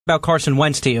about Carson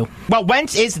Wentz to you? Well,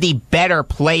 Wentz is the better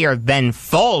player than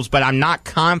Foles, but I'm not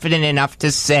confident enough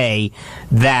to say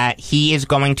that he is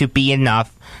going to be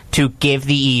enough to give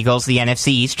the Eagles the NFC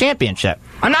East championship.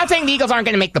 I'm not saying the Eagles aren't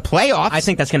going to make the playoffs. I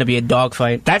think that's going to be a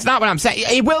dogfight. That's not what I'm saying.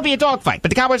 It will be a dogfight, but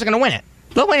the Cowboys are going to win it.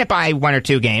 They'll win it by 1 or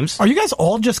 2 games. Are you guys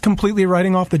all just completely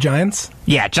writing off the Giants?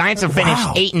 Yeah, Giants have finished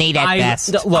 8-8 at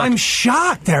best. Look, I'm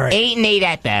shocked, Eric. 8-8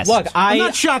 at best. Look, I'm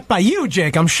not shocked by you,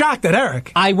 Jake. I'm shocked at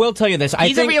Eric. I will tell you this.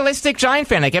 He's a realistic Giant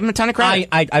fan. I give him a ton of credit.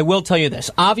 I will tell you this.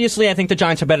 Obviously, I think the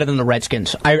Giants are better than the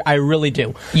Redskins. I really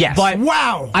do. Yes. But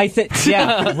wow. I think,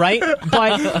 yeah, right?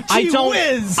 But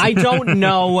I don't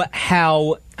know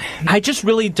how. I just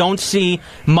really don't see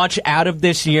much out of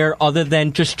this year other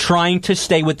than just trying to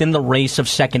stay within the race of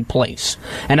second place.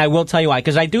 And I will tell you why,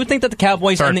 because I do think that the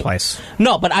Cowboys... Third place.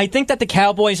 No, but I think that the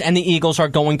Cowboys and the Eagles are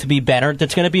going to be better.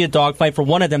 That's going to be a dogfight for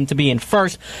one of them to be in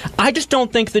first. I just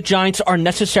don't think the Giants are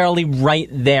necessarily right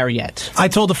there yet. I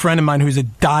told a friend of mine who's a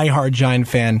diehard Giant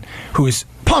fan who's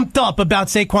pumped up about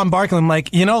Saquon Barkley. I'm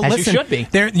like, As listen, you should be.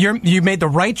 You made the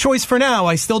right choice for now.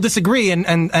 I still disagree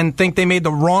and think they made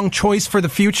the wrong choice for the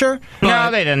future.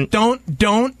 No, they didn't.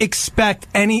 Don't expect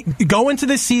go into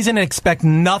this season and expect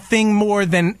nothing more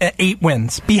than 8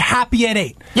 wins. Be happy at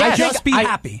 8. Yeah, just be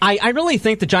happy. I really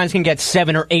think the Giants can get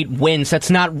 7 or 8 wins. That's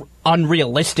not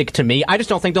unrealistic to me. I just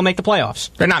don't think they'll make the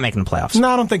playoffs. They're not making the playoffs. No,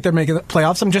 I don't think they're making the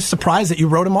playoffs. I'm just surprised that you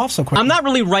wrote them off so quickly. I'm not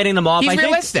really writing them off. He's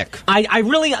realistic. I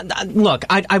really... Look,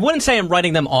 I wouldn't say I'm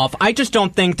writing them off. I just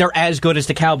don't think they're as good as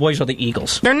the Cowboys or the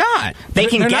Eagles. They're not. They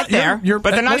can get there,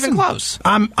 but they're not even close.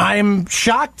 I'm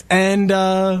shocked, and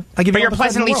I give you. But you're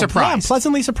pleasantly surprised. Yeah, I'm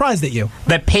pleasantly surprised at you.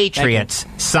 The Patriots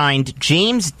signed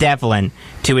James Devlin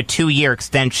to a 2-year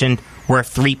extension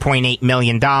worth $3.8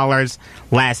 million.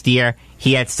 Last year,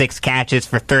 he had 6 catches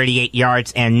for 38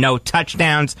 yards and no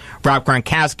touchdowns. Rob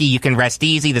Gronkowski, you can rest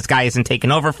easy. This guy isn't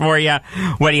taking over for you.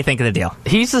 What do you think of the deal?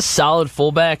 He's a solid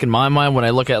fullback in my mind when I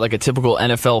look at like a typical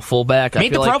NFL fullback.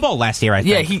 Made the Pro Bowl last year, I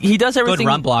think. Yeah, he does everything.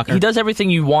 Good run blocker. He does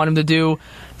everything you want him to do.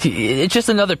 It's just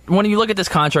another, when you look at this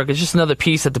contract, it's just another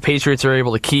piece that the Patriots are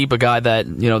able to keep, a guy that,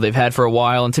 they've had for a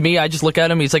while. And to me, I just look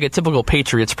at him, he's like a typical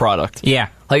Patriots product. Yeah.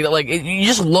 Like you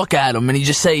just look at him and you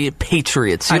just say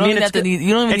Patriots. You don't even have to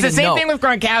it's the same thing with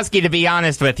Gronkowski, to be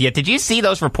honest with you. Did you see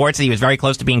those reports that he was very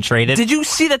close to being traded? Did you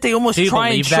see that they almost try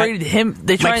and traded him?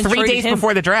 They tried like 3 days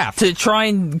before the draft to try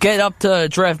and get up to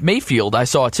draft Mayfield. I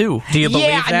saw too. Do you believe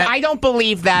that? Yeah, I don't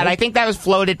believe that. Nope. I think that was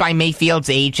floated by Mayfield's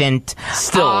agent.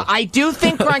 Still, I do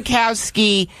think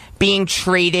Gronkowski being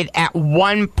traded at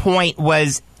one point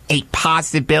was a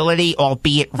possibility,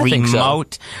 albeit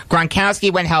remote. So.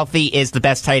 Gronkowski, when healthy, is the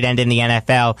best tight end in the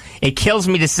NFL. It kills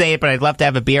me to say it, but I'd love to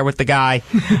have a beer with the guy.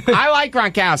 I like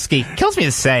Gronkowski. Kills me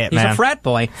to say it, man. He's a frat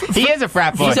boy. He is a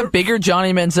frat boy. He's a bigger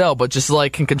Johnny Manziel, but just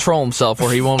can control himself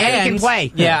where he won't. And he can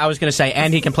play. Yeah, I was going to say,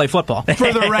 and he can play football.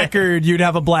 For the record, you'd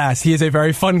have a blast. He is a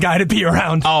very fun guy to be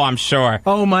around. Oh, I'm sure.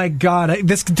 Oh, my God.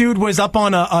 This dude was up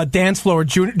on a dance floor with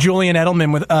Julian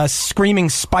Edelman with screaming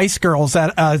Spice Girls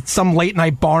at some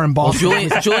late-night bar in Boston.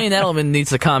 Well, Julian Edelman needs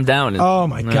to calm down. Oh,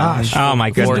 my gosh. Oh, my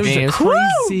goodness.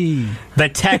 Crazy. The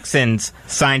Texans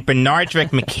signed Benardrick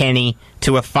McKinney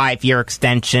to a 5-year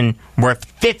extension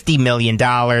worth $50 million,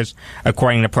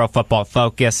 according to Pro Football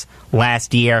Focus.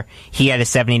 Last year, he had a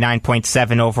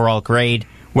 79.7 overall grade.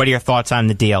 What are your thoughts on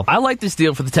the deal? I like this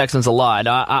deal for the Texans a lot.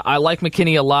 I like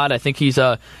McKinney a lot. I think he's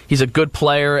a good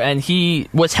player, and he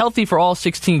was healthy for all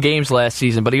 16 games last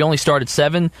season, but he only started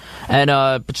 7.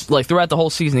 And throughout the whole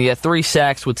season, he had 3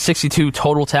 sacks with 62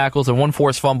 total tackles and 1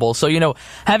 forced fumble. So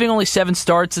having only 7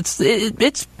 starts,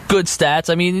 it's good stats.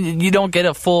 I mean, you don't get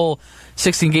a full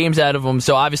 16 games out of him,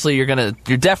 so obviously you're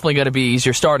definitely gonna be, he's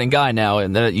your starting guy now,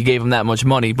 and you gave him that much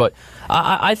money. But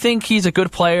I think he's a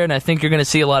good player, and I think you're gonna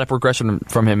see a lot of progression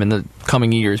from him in the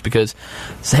coming years because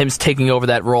him taking over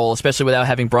that role, especially without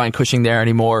having Brian Cushing there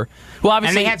anymore. Well,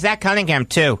 obviously, and they have Zach Cunningham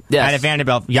too, yes, out of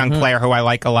Vanderbilt, young player who I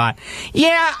like a lot.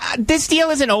 Yeah, this deal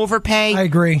is an overpay. I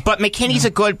agree, but McKinney's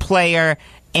a good player.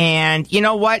 And you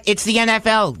know what? It's the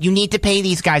NFL. You need to pay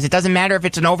these guys. It doesn't matter if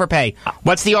it's an overpay.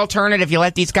 What's the alternative? You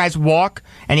let these guys walk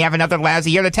and you have another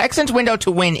lousy year. The Texans' window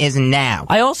to win is now.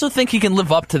 I also think he can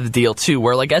live up to the deal, too,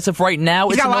 where, as of right now,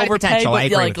 He's it's got an a lot overpay. Of potential. But I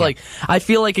agree with you. I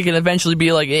feel like it can eventually be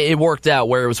it worked out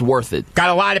where it was worth it. Got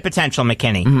a lot of potential,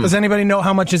 McKinney. Mm-hmm. Does anybody know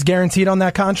how much is guaranteed on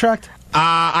that contract?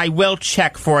 I will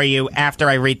check for you after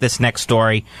I read this next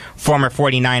story. Former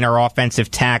 49er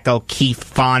offensive tackle Keith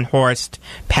Von Horst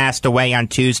passed away on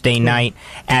Tuesday night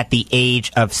at the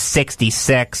age of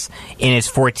 66. In his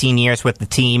 14 years with the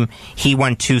team, he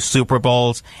won 2 Super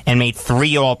Bowls and made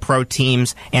 3 All-Pro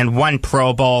teams and 1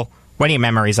 Pro Bowl. What are your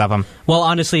memories of him? Well,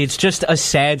 honestly, it's just a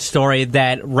sad story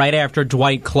that right after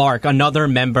Dwight Clark, another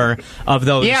member of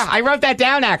those... Yeah, I wrote that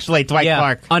down, actually, Dwight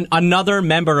Clark. Another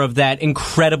member of that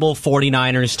incredible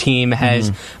 49ers team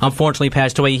has unfortunately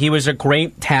passed away. He was a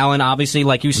great talent, obviously,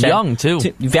 like you said. Young, too.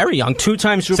 Very young.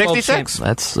 2-time Super Bowl 66.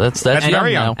 That's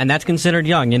very young. And that's considered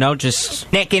young,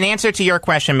 just... Nick, in answer to your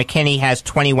question, McKinney has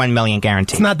 $21 million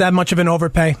guaranteed. It's not that much of an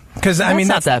overpay. Because, I mean,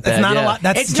 not that bad. It's not a lot.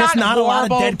 That's it's just not a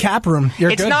lot of dead cap room.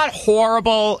 It's not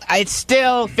horrible. It's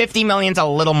still $50 million's a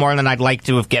little more than I'd like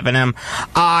to have given him.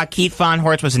 Keith Von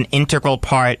Horst was an integral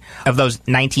part of those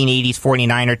 1980s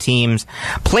 49er teams.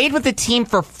 Played with the team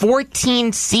for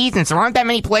 14 seasons. There aren't that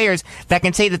many players that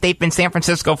can say that they've been San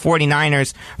Francisco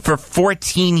 49ers for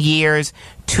 14 years.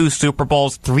 2 Super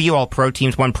Bowls, 3 All-Pro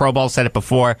teams, 1 Pro Bowl, said it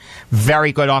before.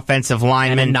 Very good offensive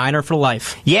lineman. And a Niner for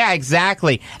life. Yeah,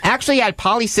 exactly. Actually had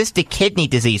polycystic kidney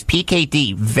disease,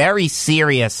 PKD. Very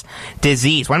serious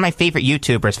disease. One of my favorite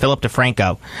YouTubers, Philip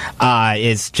DeFranco,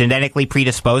 is genetically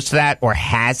predisposed to that or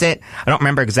has it. I don't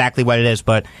remember exactly what it is,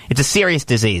 but it's a serious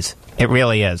disease. It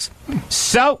really is.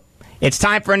 So, it's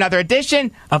time for another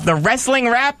edition of the Wrestling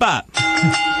Wrap-Up.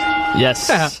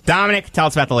 Yes. Dominic, tell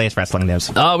us about the latest wrestling news.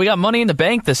 We got Money in the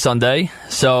Bank this Sunday,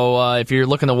 so if you're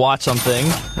looking to watch something,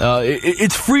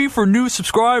 it's free for new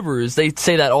subscribers. They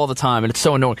say that all the time, and it's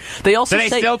so annoying. They also Do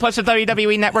they still push the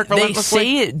WWE Network relentlessly? They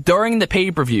say it during the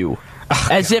pay-per-view,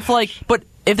 as if like, but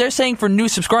if they're saying for new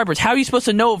subscribers, how are you supposed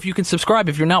to know if you can subscribe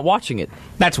if you're not watching it?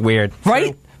 That's weird.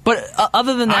 Right? True. But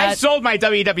other than that, I sold my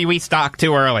WWE stock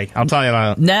too early. I'll tell you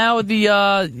that. Now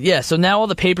so now all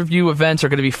the pay-per-view events are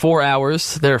going to be 4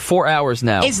 hours. They're 4 hours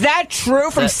now. Is that true?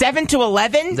 From 7 to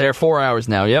 11? They're 4 hours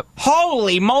now. Yep.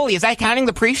 Holy moly! Is that counting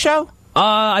the pre-show?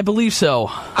 I believe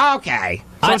so. Okay.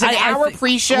 So it's an hour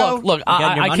pre-show? Look,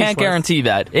 I can't guarantee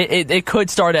that. It could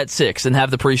start at 6 and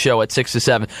have the pre-show at 6 to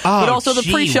 7. But also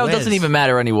the pre-show doesn't even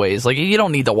matter anyways. Like, you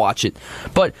don't need to watch it.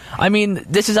 But, I mean,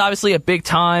 this is obviously a big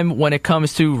time when it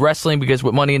comes to wrestling because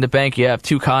with Money in the Bank, you have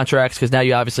 2 contracts because now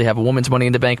you obviously have a women's Money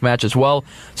in the Bank match as well.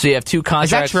 So you have 2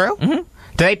 contracts. Is that true? Mm-hmm.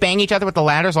 Do they bang each other with the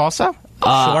ladders also?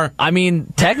 Sure. I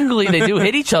mean, technically, they do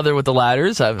hit each other with the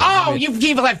ladders. You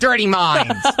people have dirty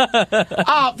minds.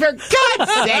 Oh, for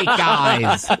God's sake,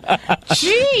 guys.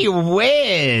 Gee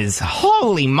whiz.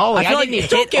 Holy moly.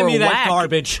 Don't give me that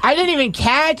garbage. I didn't even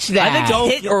catch that. I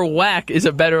think hit or whack is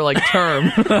a better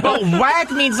term. But whack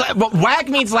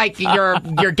means like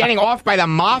you're getting off by the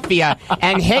mafia,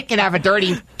 and hit can have a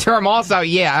dirty term also.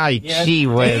 Yeah, gee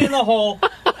whiz. In the hole.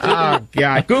 Oh,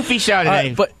 God. Goofy show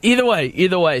today. But either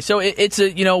way. So it's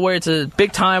where it's a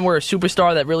big time where a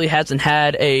superstar that really hasn't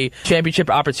had a championship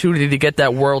opportunity to get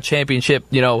that world championship,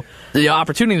 the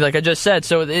opportunity, like I just said.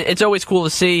 So it's always cool to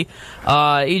see.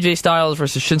 AJ Styles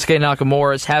versus Shinsuke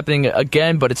Nakamura is happening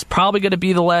again, but it's probably going to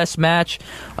be the last match.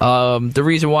 The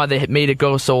reason why they made it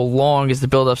go so long is to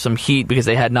build up some heat because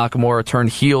they had Nakamura turn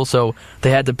heel, so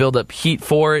they had to build up heat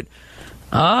for it.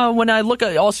 When I look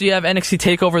at, also you have NXT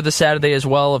TakeOver this Saturday as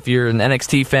well. If you're an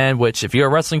NXT fan, which if you're a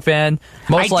wrestling fan,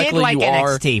 most likely you are. I did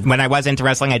like NXT. When I was into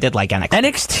wrestling, I did like NXT.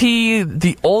 NXT,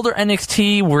 the older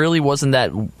NXT really wasn't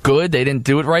that good. They didn't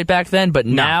do it right back then, but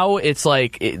now it's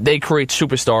like they create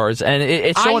superstars, and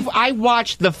it's so. I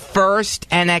watched the first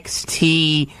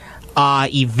NXT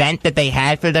event that they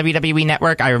had for the WWE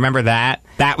Network. I remember that.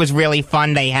 That was really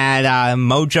fun. They had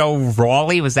Mojo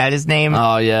Rawley. Was that his name?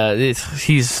 Oh, yeah.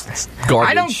 He's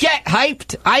garbage. I don't get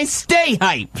hyped. I stay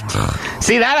hyped.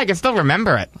 See that? I can still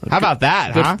remember it. How about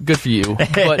that, Good for you.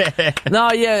 But,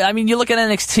 no, yeah, I mean, you look at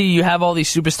NXT, you have all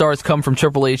these superstars come from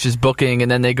Triple H's booking, and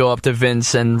then they go up to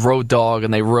Vince and Road Dogg,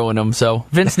 and they ruin them. So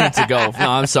Vince needs to go. No,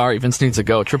 I'm sorry. Vince needs to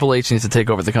go. Triple H needs to take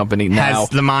over the company now. Has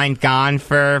the mind gone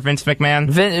for Vince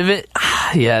McMahon?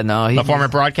 Yeah, no. The former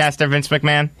broadcaster Vince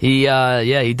McMahon?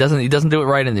 He doesn't do it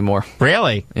right anymore.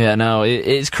 Really? Yeah, no.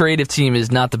 His creative team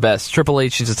is not the best. Triple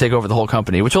H needs to take over the whole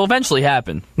company, which will eventually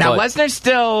happen. Now, Lesnar's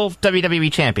still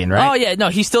WWE champion, right? Oh, yeah. No,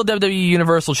 he's still WWE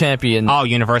Universal Champion. Oh,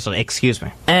 Universal. Excuse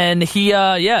me. And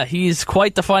he's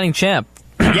quite the fighting champ.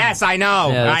 Yes, I know.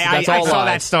 Yeah, I saw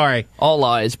that story. All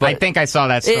lies. But I think I saw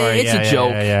that story. It's a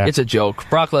joke. Yeah. It's a joke.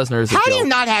 Brock Lesnar is a joke. How do you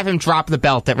not have him drop the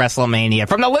belt at WrestleMania?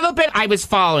 From the little bit I was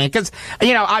following, because,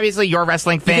 obviously you're a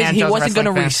wrestling fan. Because he wasn't going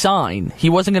to resign. He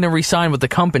wasn't going to resign with the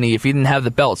company if he didn't have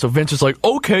the belt. So Vince was like,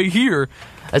 okay, here.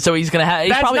 And so he's going to have...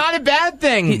 That's not a bad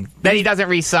thing that he doesn't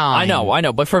resign. I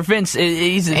know. But for Vince,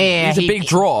 he's a big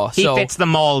draw. He fits the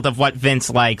mold of what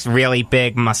Vince likes, really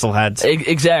big muscle heads.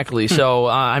 Exactly. So,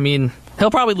 I mean... He'll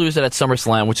probably lose it at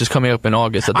SummerSlam, which is coming up in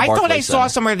August at the Barclays thought I saw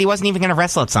somewhere that he wasn't even going to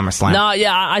wrestle at SummerSlam. No,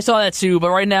 yeah, I saw that too, but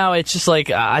right now it's just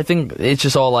like, I think it's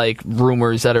just all like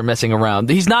rumors that are messing around.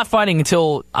 He's not fighting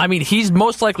until, he's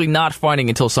most likely not fighting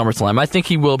until SummerSlam. I think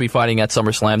he will be fighting at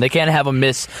SummerSlam. They can't have him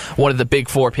miss one of the big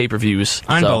 4 pay-per-views.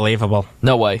 Unbelievable. So,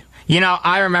 no way.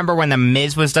 I remember when The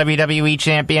Miz was WWE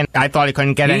champion, I thought he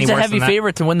couldn't get any worse than that. He's a heavy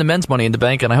favorite to win the men's Money in the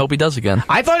Bank, and I hope he does again.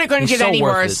 I thought it couldn't get any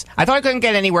worse. I thought it couldn't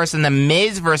get any worse than The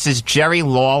Miz versus Jerry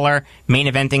Lawler main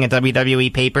eventing a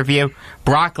WWE pay-per-view.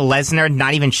 Brock Lesnar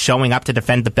not even showing up to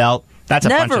defend the belt. That's a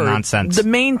bunch of nonsense. The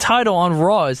main title on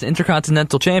Raw is the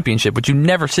Intercontinental Championship, which you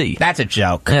never see. That's a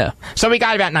joke. Yeah. So we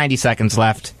got about 90 seconds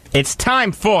left. It's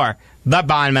time for the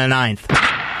bottom of the ninth.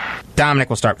 Dominic,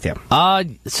 we'll start with you.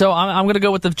 So I'm going to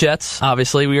go with the Jets.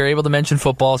 Obviously, we were able to mention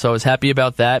football, so I was happy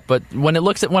about that. But when I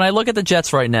look at the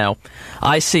Jets right now,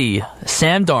 I see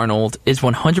Sam Darnold is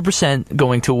 100%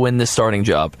 going to win this starting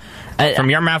job.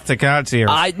 From your mouth to God's ears.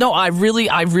 I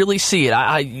really see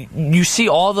it. You see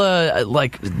all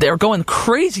the they're going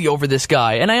crazy over this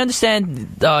guy, and I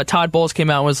understand. Todd Bowles came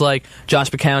out and was like Josh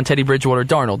McCown, Teddy Bridgewater,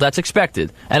 Darnold. That's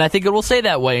expected, and I think it will stay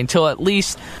that way until at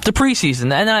least the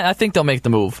preseason. And I think they'll make the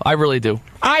move. I really do.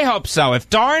 I hope so. If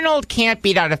Darnold can't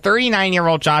beat out a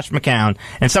 39-year-old Josh McCown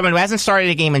and someone who hasn't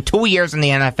started a game in 2 years in the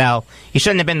NFL, he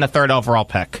shouldn't have been the 3rd overall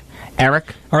pick.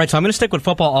 Eric? All right, so I'm going to stick with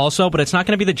football also, but it's not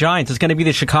going to be the Giants. It's going to be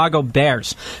the Chicago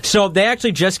Bears. So they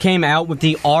actually just came out with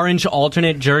the orange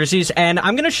alternate jerseys, and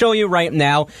I'm going to show you right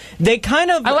now. They kind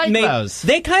of those.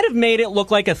 They kind of made it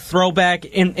look like a throwback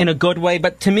in a good way,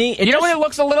 but to me, you know what it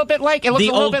looks a little bit like? It looks the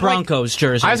a little old bit Broncos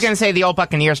jersey. I was going to say the old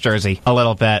Buccaneers jersey a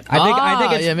little bit. I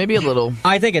think it's maybe a little.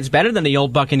 I think it's better than the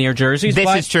old Buccaneer jerseys.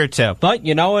 This is true too. But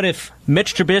you know what? If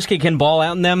Mitch Trubisky can ball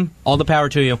out in them, all the power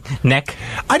to you. Nick?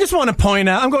 I just want to point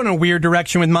out, I'm going in a weird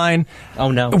direction with mine. Oh,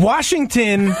 no.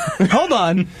 Washington, hold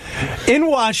on. In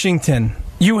Washington,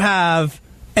 you have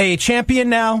a champion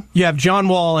now, you have John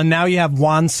Wall, and now you have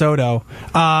Juan Soto.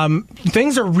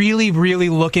 Things are really, really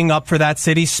looking up for that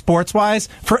city, sports-wise,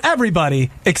 for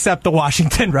everybody except the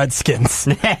Washington Redskins.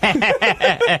 Look,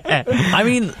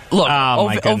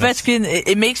 Ovechkin,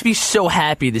 it makes me so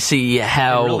happy to see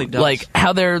how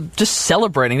how they're just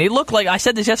celebrating. They look like, I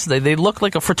said this yesterday, they look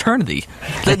like a fraternity.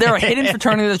 They're a hidden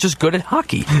fraternity that's just good at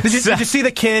hockey. Did you see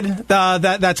the kid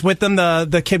that's with them,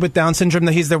 the kid with Down syndrome,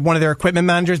 that he's one of their equipment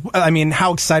managers?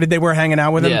 How excited they were hanging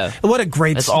out with him. Yeah. What a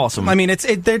great... That's awesome.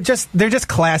 They're just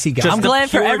classy guys. I'm glad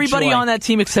for everybody on that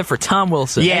team except for Tom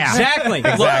Wilson. Yeah. Exactly.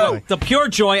 Look, the pure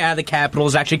joy out of the Capitol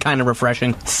is actually kind of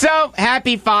refreshing. So,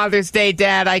 happy Father's Day,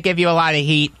 Dad. I give you a lot of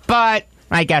heat, but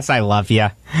I guess I love you. All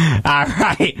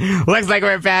right. Looks like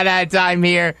we're about out of time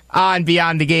here on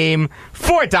Beyond the Game.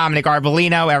 For Dominic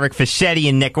Arbolino, Eric Fischetti,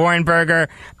 and Nick Orenberger,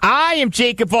 I am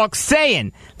Jacob Volk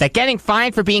saying that getting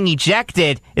fined for being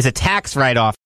ejected is a tax write-off.